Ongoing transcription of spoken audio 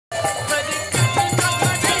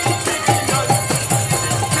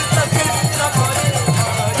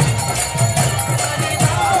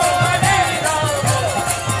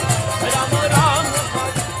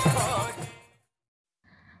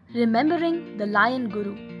remembering the Lion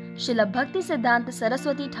Guru, Srila Bhaktisiddhanta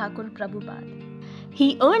Saraswati Thakura Prabhupada.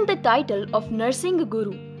 He earned the title of Nursing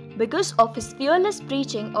Guru because of his fearless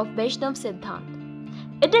preaching of Vaishnav Siddhant.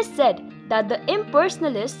 It is said that the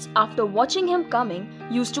impersonalists, after watching him coming,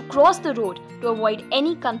 used to cross the road to avoid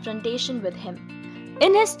any confrontation with him.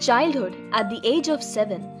 In his childhood, at the age of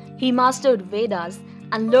 7, he mastered Vedas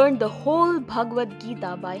and learned the whole Bhagavad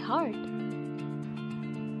Gita by heart.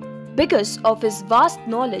 Because of his vast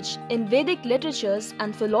knowledge in Vedic literatures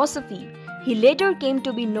and philosophy, he later came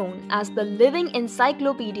to be known as the living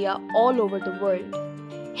encyclopedia all over the world.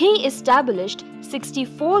 He established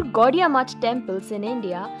 64 Gaudiya Maths temples in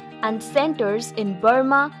India and centers in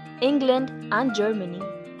Burma, England and Germany.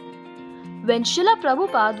 When Srila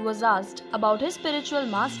Prabhupada was asked about his spiritual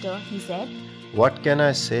master, he said, "What can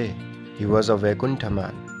I say? He was a Vaikuntha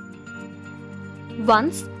man."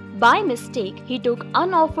 Once, by mistake, he took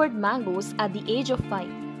unoffered mangoes at the age of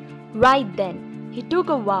 5. Right then, he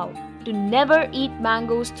took a vow to never eat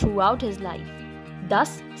mangoes throughout his life,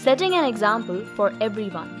 thus setting an example for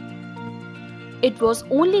everyone. It was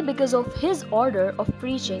only because of his order of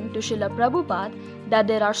preaching to Srila Prabhupada that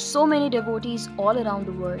there are so many devotees all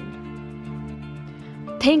around the world.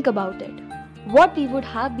 Think about it. What we would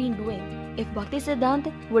have been doing if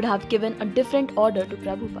Bhaktisiddhanta would have given a different order to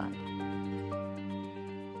Prabhupada.